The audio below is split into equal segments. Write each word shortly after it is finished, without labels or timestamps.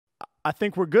I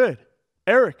think we're good.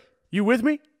 Eric, you with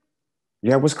me?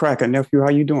 Yeah, what's cracking, nephew? How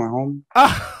you doing, homie?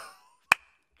 Ah,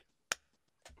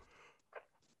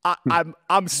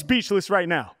 I'm speechless right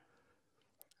now.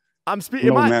 Am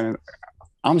No, I? man,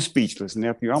 I'm speechless,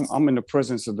 nephew. I'm in the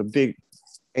presence of the big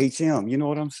HM. You know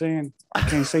what I'm saying? I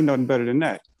can't say nothing better than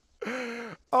that.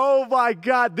 Oh my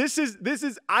God.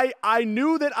 I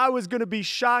knew that I was going to be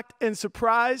shocked and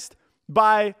surprised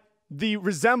by the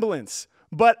resemblance,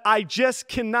 but I just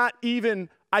cannot even,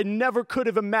 I never could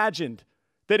have imagined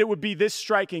that it would be this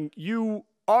striking. You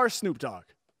are Snoop Dogg.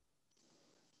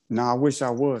 Now, I wish I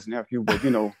was, nephew, but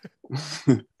the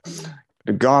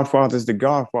Godfather's the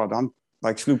Godfather. I'm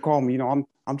like Snoop called me.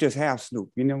 I'm just half Snoop.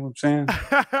 You know what I'm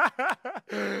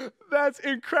saying? That's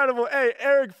incredible. Hey,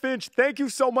 Eric Finch, thank you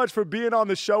so much for being on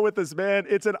the show with us, man.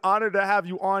 It's an honor to have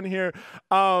you on here.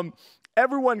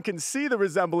 Everyone can see the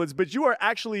resemblance, but you are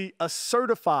actually a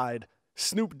certified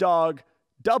Snoop Dogg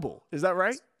double. Is that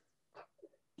right?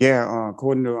 Yeah,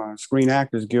 according to Screen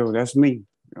Actors Guild, that's me.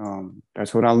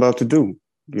 That's what I love to do.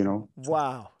 You know.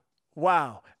 Wow.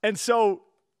 Wow. And so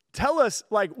tell us,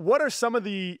 like, what are some of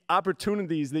the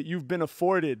opportunities that you've been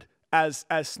afforded as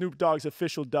Snoop Dogg's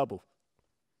official double?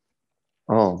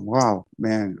 Oh wow,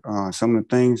 man! Some of the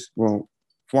things. Well,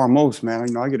 foremost,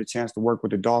 man, I get a chance to work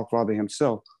with the Doggfather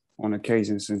himself on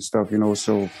occasions and stuff.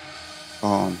 So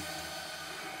um,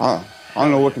 I don't Hell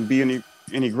know what yeah. can be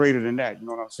any greater than that. You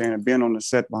know what I'm saying? And being on the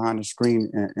set behind the screen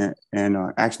and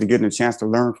actually getting a chance to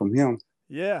learn from him,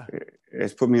 Yeah.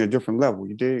 it's put me in a different level.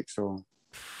 You dig? So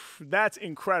That's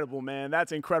incredible, man.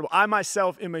 That's incredible. I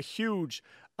myself am a huge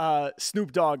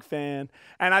Snoop Dogg fan,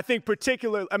 and I think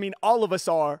particularly, I mean, all of us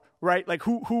are, right? Like,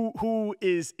 who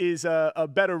is a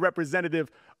better representative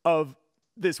of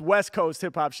this West Coast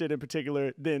hip hop shit in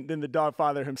particular than the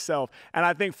Doggfather himself? And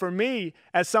I think for me,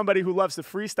 as somebody who loves to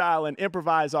freestyle and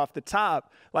improvise off the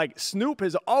top, like Snoop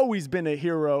has always been a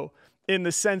hero in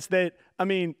the sense that, I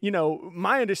mean,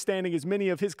 my understanding is many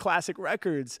of his classic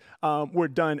records were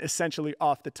done essentially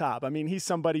off the top. I mean, he's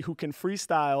somebody who can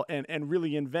freestyle and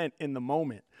really invent in the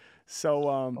moment. So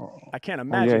I can't oh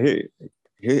yeah, imagine.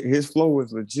 his flow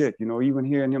is legit. Even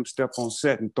hearing him step on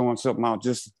set and throwing something out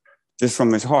just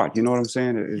from his heart. You know what I'm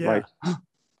saying? It's Yeah. like,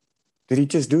 did he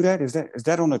just do that? Is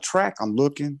that on the track? I'm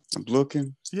looking. I'm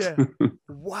looking. Yeah.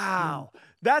 Wow.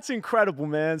 That's incredible,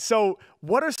 man. So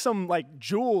what are some like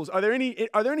jewels? Are there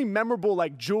any memorable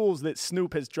like jewels that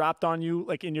Snoop has dropped on you,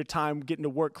 like in your time getting to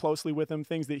work closely with him,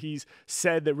 things that he's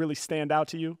said that really stand out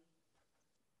to you?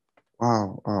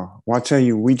 Wow. Well, I tell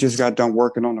you, we just got done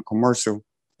working on a commercial.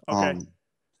 Okay.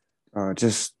 Um,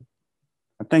 just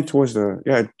I think towards the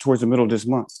middle of this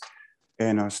month,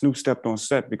 and Snoop stepped on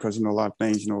set because a lot of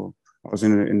things. I was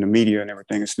in the media and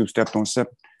everything, and Snoop stepped on set.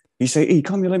 He said, "Hey,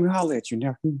 come here, let me holler at you,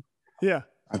 nephew." Yeah.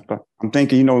 I'm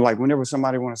thinking, like whenever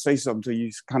somebody want to say something to you,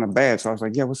 it's kind of bad. So I was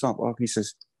like, "Yeah, what's up?" He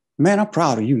says, "Man, I'm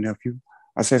proud of you, nephew."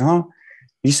 I said, "Huh?"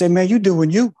 He said, "Man, you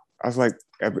doing you." I was like,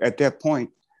 at that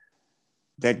point,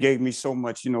 that gave me so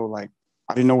much, like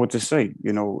I didn't know what to say.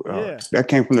 Yeah. That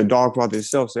came from the Dogfather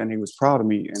itself saying he was proud of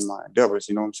me and my endeavors.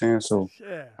 You know what I'm saying? So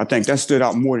Yeah. I think that stood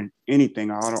out more than anything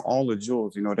out of all the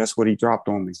jewels. That's what he dropped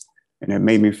on me, and it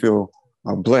made me feel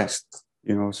blessed.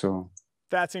 So.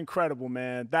 That's incredible,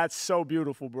 man. That's so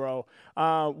beautiful, bro.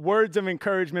 Words of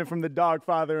encouragement from the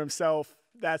Dogfather himself.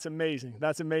 That's amazing.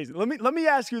 That's amazing. Let me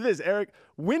ask you this, Eric.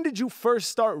 When did you first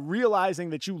start realizing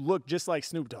that you look just like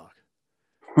Snoop Dogg?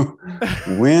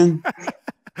 When?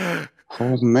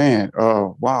 Oh man,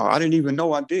 wow! I didn't even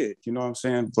know I did. You know what I'm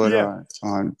saying? But Yeah.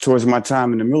 towards my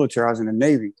time in the military, I was in the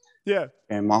Navy, Yeah.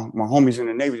 and my homies in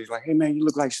the Navy, he's like, "Hey man, you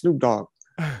look like Snoop Dogg."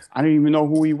 I didn't even know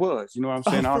who he was. You know what I'm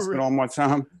Oh, saying? I for spent real. all my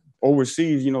time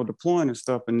overseas, deploying and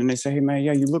stuff, and then they say, "Hey man,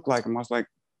 yeah, you look like him." I was like,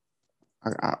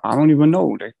 I don't even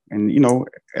know. And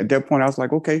at that point, I was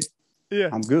like, "Okay, Yeah.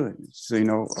 I'm good."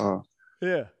 So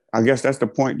Yeah. I guess that's the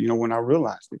point. When I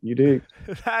realized it. You did.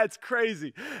 That's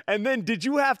crazy. And then did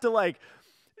you have to like,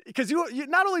 because you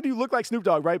not only do you look like Snoop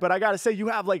Dogg, right? But I gotta say you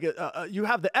have like you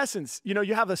have the essence,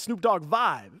 you have a Snoop Dogg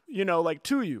vibe, like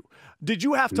to you. Did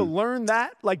you have to Mm. learn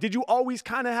that? Like, did you always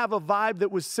kind of have a vibe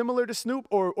that was similar to Snoop,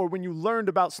 or when you learned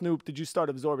about Snoop, did you start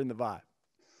absorbing the vibe?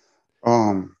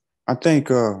 I think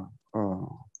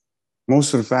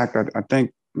most of the fact I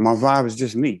think my vibe is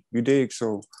just me. You dig?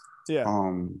 So Yeah.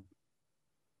 um,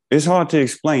 it's hard to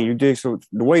explain. You dig? So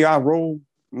the way I roll,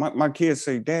 my kids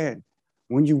say, "Dad,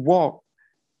 when you walk,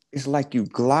 it's like you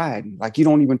glide, like you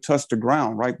don't even touch the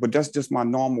ground, right?" But that's just my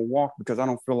normal walk because I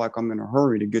don't feel like I'm in a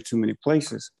hurry to get too many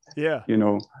places, Yeah. you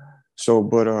know. So,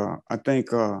 but I think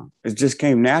it just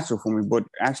came natural for me. But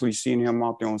actually seeing him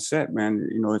out there on set, man,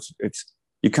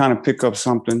 you kind of pick up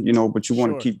something, you know, but you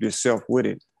want Sure. to keep yourself with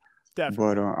it.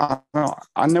 Definitely. But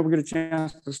I never get a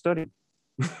chance to study.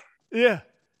 Yeah.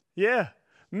 Yeah.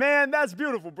 Man, that's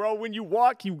beautiful, bro. When you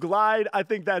walk, you glide. I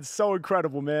think that's so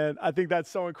incredible, man. I think that's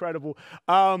so incredible.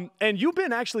 And you've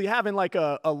been actually having like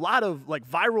a lot of like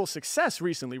viral success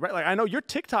recently, right? Like I know your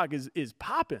TikTok is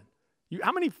popping.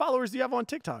 How many followers do you have on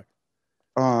TikTok?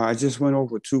 I just went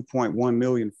over 2.1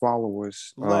 million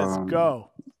followers Let's go.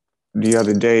 the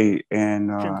other day, and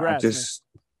Congrats,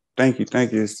 thank you.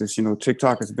 It's just, you know,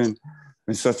 TikTok has been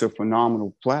such a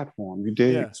phenomenal platform. You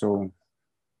dig? Yeah. So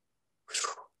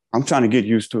I'm trying to get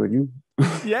used to it.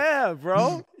 Yeah,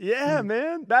 bro. Yeah,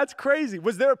 man. That's crazy.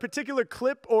 Was there a particular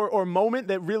clip or moment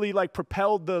that really like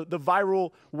propelled the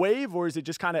viral wave, or is it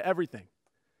just kind of everything?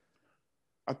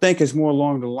 I think it's more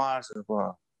along the lines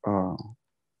of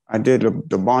I did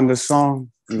the Bonda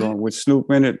song, you know, with Snoop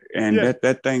in it, and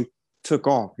that thing took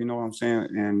off, you know what I'm saying?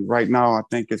 And right now I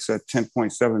think it's at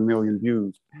 10.7 million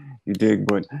views. You dig?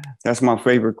 But that's my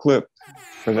favorite clip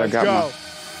because I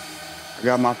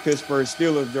got my Pittsburgh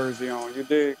Steelers jersey on. You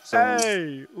dig? So,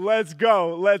 hey, let's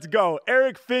go. Let's go.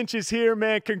 Eric Finch is here,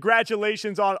 man.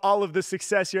 Congratulations on all of the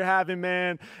success you're having,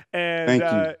 man. And thank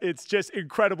you. It's just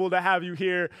incredible to have you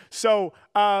here. So,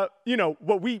 you know,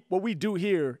 what we do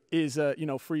here is, you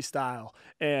know, freestyle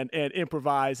and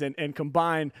improvise and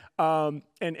combine and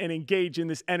engage in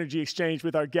this energy exchange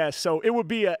with our guests. So it would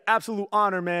be an absolute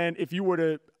honor, man, if you were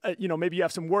to, you know, maybe you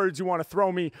have some words you want to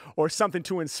throw me or something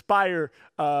to inspire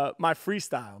my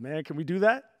freestyle, man. Can we do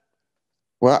that?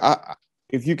 Well,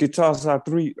 if you could toss out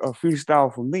three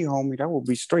freestyle for me, homie, that would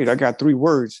be straight. I got 3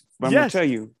 words, but I'm gonna tell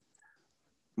you,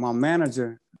 my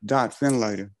manager, Dot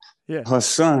Finlater, her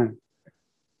son,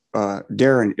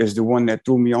 Darren, is the one that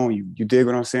threw me on you. You dig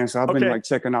what I'm saying? So I've been like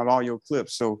checking out all your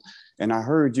clips. So, and I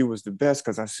heard you was the best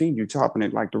because I seen you topping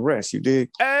it like the rest. You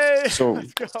dig? Hey, so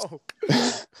let's go.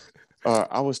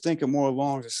 I was thinking more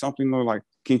along to something like,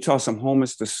 can you toss some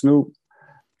homage to Snoop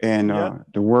and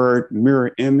the word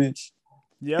mirror image?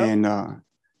 Yeah. And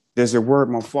there's a word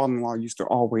my father-in-law used to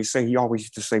always say. He always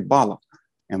used to say bala.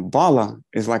 And bala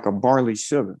is like a barley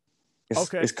sugar.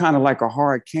 It's kind of like a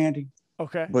hard candy,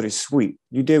 but it's sweet.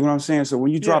 You dig what I'm saying? So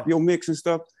when you drop your mix and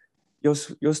stuff,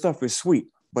 your stuff is sweet,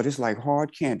 but it's like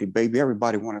hard candy, baby.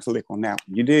 Everybody wants to lick on that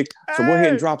one. You dig? So go ahead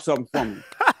and drop something for me.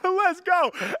 Let's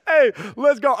go. Hey,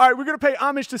 let's go. All right, we're going to pay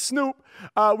homage to Snoop.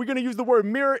 We're going to use the word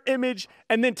mirror image.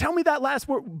 And then tell me that last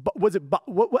word. Was it,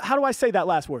 how do I say that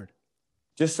last word?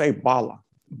 Just say bala.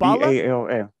 Bala?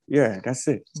 B-A-L-L. Yeah, that's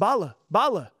it. Bala.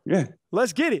 Bala. Yeah.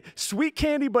 Let's get it. Sweet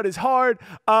candy, but it's hard.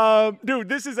 Dude,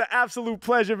 this is an absolute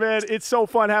pleasure, man. It's so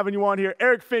fun having you on here.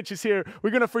 Eric Finch is here.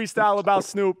 We're going to freestyle about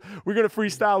Snoop. We're going to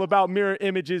freestyle about mirror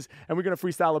images. And we're going to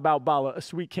freestyle about bala, a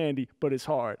sweet candy, but it's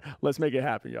hard. Let's make it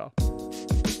happen, y'all.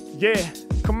 Yeah,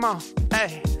 come on,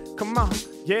 hey, come on,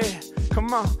 yeah,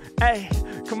 come on, hey,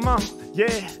 come on,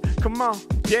 yeah, come on,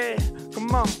 yeah,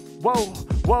 come on, whoa,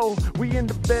 whoa, we in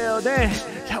the building.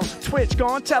 Yo, Twitch, go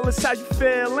on, tell us how you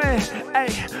feeling. Hey,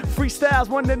 freestyle's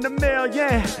 1 in a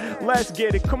million. Let's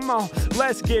get it, come on,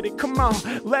 let's get it, come on,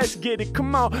 let's get it,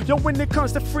 come on. Yo, when it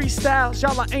comes to freestyles,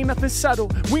 y'all, I ain't nothing subtle.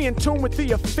 We in tune with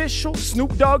the official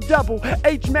Snoop Dogg double.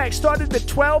 Mack started at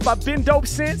 12, I've been dope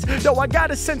since. Yo, I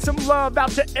gotta send some love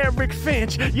out to Eric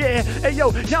Finch. Yeah, hey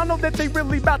yo, y'all know that they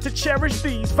really about to cherish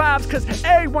these vibes, cause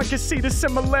everyone can see the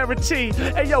similarity.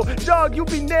 Hey yo, dog, you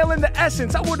be nailing the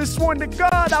essence. I would've sworn to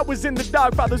God I was in the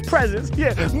Doggfather's presence.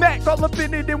 Yeah, Mack all up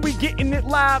in it and we getting it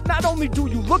live. Not only do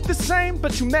you look the same,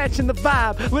 but you matching the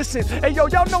vibe. Listen, hey yo,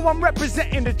 y'all know I'm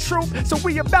representing the truth, so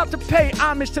we about to pay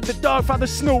homage to the Doggfather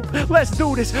Snoop. Let's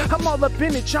do this. I'm all up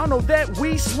in it. Y'all know that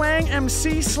we swang,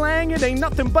 MC slang. It ain't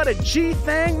nothing but a G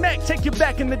thing. Mack, take you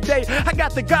back in the day. I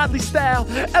got the godly style.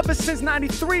 Ever since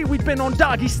 93, we've been on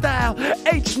doggy style.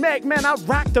 Mack, man, I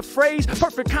rock the phrase.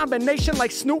 Perfect combination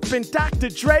like Snoop and Dr.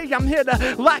 Dre. I'm here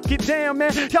to lock it down,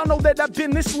 man. Y'all know that I've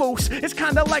been this loose. It's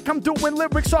kinda like I'm doing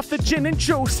lyrics off the gin and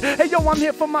juice. Hey yo, I'm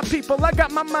here for my people. I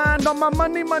got my mind on my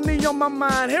money, money on my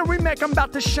mind. Harry Mack, I'm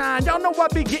about to shine. Y'all know I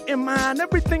be getting mine.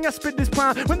 Everything I spit is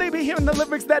prime. When they be hearing the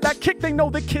lyrics that I kick, they know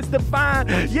the kid's divine.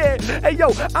 Yeah, hey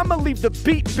yo, I'ma leave the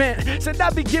beat bent. Said I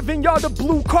be giving y'all the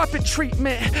blue carpet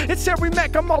treatment. It's Harry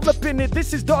Mack, I'm all up in it.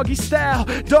 This is doggy style.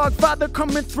 Doggfather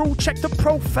coming through, check the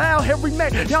profile. Harry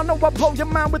Mack, y'all know I blow your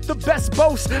mind with the best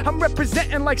boast. I'm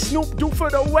representing like Snoop do for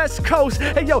the West Coast.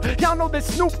 Hey yo, y'all know that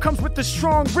Snoop comes with the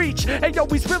strong reach. Hey yo,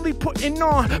 he's really putting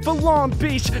on for Long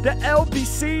Beach. The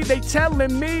LBC, they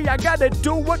telling me I gotta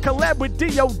do a collab with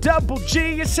D-O-double-G.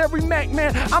 It's Harry Mack,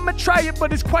 man. I'ma try it,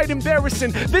 but it's quite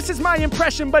embarrassing. This is my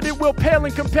impression, but it will pale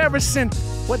in comparison.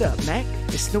 what up, Mac?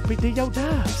 It's Snoopy D.O.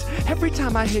 Dubs. Every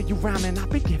time I hear you rhyming, I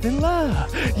be giving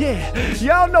love. Yeah,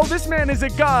 y'all know this man is a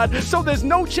god, so there's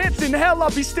no chance in hell I'll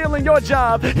be stealing your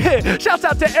job. Yeah, shouts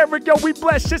out to Eric, yo, we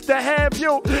blessed just to have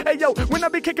you. Hey, yo, when I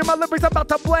be kicking my lyrics, I'm about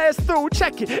to blast through.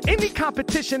 Check it, any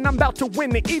competition, I'm about to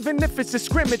win it, even if it's a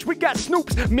scrimmage. We got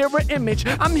Snoop's mirror image.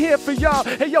 I'm here for y'all.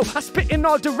 Hey, yo, I spit in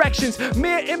all directions.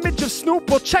 Mirror image of Snoop,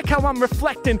 well, check how I'm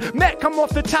reflecting. Mac, come off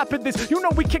the top of this. You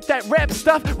know we kick that rap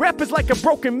stuff. Rap is like a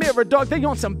broken mirror, dog. They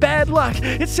on some bad luck.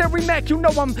 It's Harry Mack, you know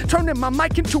I'm turning my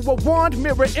mic into a wand.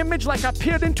 Mirror image like I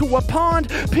peered into a pond,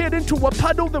 peered into a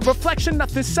puddle. The reflection,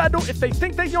 nothing subtle. If they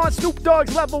think they on Snoop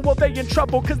Dogg's level, well, they in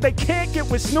trouble, cause they can't get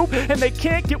with Snoop and they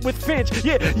can't get with Finch.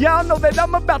 Yeah, y'all know that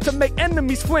I'm about to make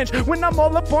enemies flinch. When I'm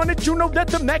all up on it, you know that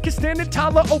the Mac is standing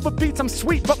taller. Over beats, I'm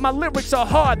sweet, but my lyrics are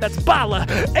hard. That's Bala.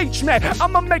 H-Mac,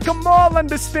 I'ma make them all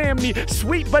understand me.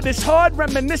 Sweet, but it's hard,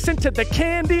 reminiscent to the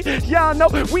candy. Y'all know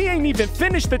we ain't even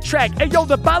finished the track. Hey, yo,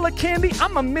 the Bala candy,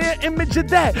 I'm a mirror image of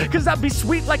that. Cause I be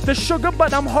sweet like the sugar,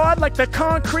 but I'm hard like the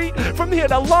concrete. From here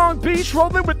to Long Beach,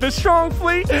 rolling with the strong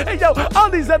fleet. Hey, yo, all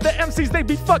these other MCs, they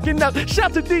be fucking up.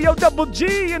 Shout to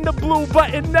D-O-double-G in the blue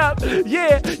button up.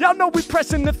 Yeah, y'all know we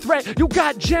pressing the threat. You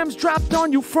got gems dropped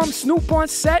on you from Snoop on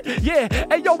set. Yeah,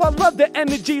 hey, yo, I love the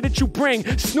energy that you bring.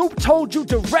 Snoop told you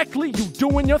directly, you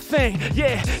doing your thing.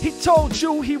 Yeah, he told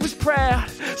you he was proud.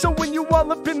 So when you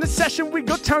all up in the session, we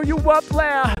gon' turn you up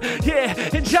loud. Yeah,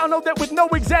 and y'all know that with no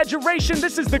exaggeration,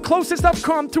 this is the closest I've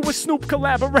come to a Snoop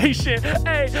collaboration.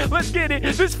 Hey, let's get it.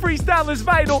 This freestyle is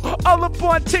vital. All up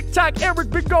on TikTok, Eric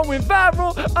been going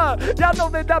viral. Y'all know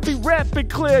that I be rapping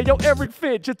clear. Yo, Eric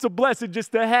Finch, it's a blessing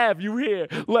just to have you here.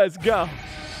 Let's go.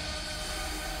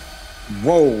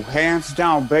 Whoa, hands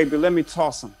down, baby. Let me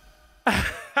toss him.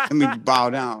 Let me bow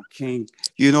down, King.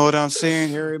 You know what I'm saying?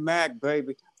 Harry Mack,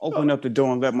 baby. Open up the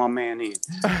door and let my man in.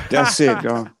 That's it,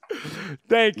 dog.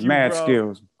 Thank you, Mad bro.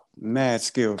 skills. Mad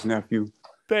skills, nephew.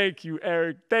 Thank you,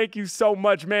 Eric. Thank you so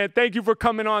much, man. Thank you for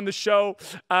coming on the show.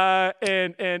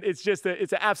 And it's just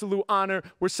it's an absolute honor.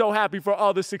 We're so happy for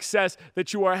all the success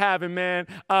that you are having, man.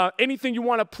 Anything you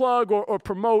want to plug or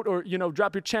promote or, you know,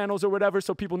 drop your channels or whatever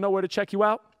so people know where to check you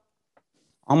out?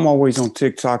 I'm always on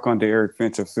TikTok under Eric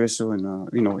Finch Official and,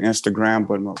 you know, Instagram.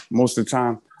 But most of the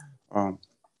time,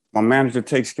 my manager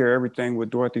takes care of everything with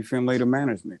Dorothy Finlater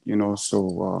Management, you know.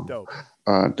 So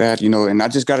that, you know, and I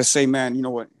just got to say, man, you know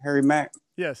what, Harry Mack?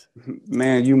 Yes.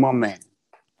 Man, you my man.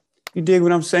 You dig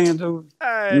what I'm saying, dude?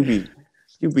 Hey.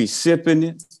 You be sipping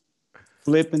it,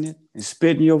 flipping it, and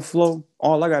spitting your flow.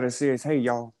 All I got to say is, hey,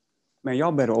 y'all, man,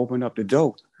 y'all better open up the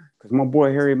door. Because my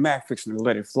boy Harry Mack fixing to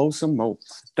let it flow some more.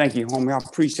 Thank you, homie. I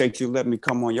appreciate you letting me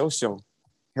come on your show.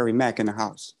 Harry Mack in the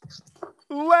house.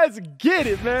 Let's get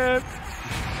it, man.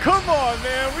 Come on,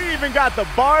 man. We even got the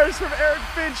bars from Eric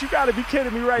Finch. You got to be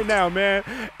kidding me right now, man.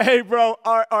 Hey, bro,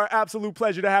 our absolute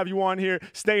pleasure to have you on here.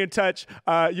 Stay in touch.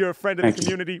 You're a friend of the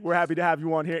community. We're happy to have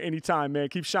you on here anytime, man.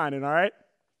 Keep shining, all right?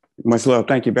 Much love.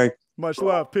 Thank you, babe. Much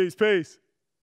love. Peace, peace.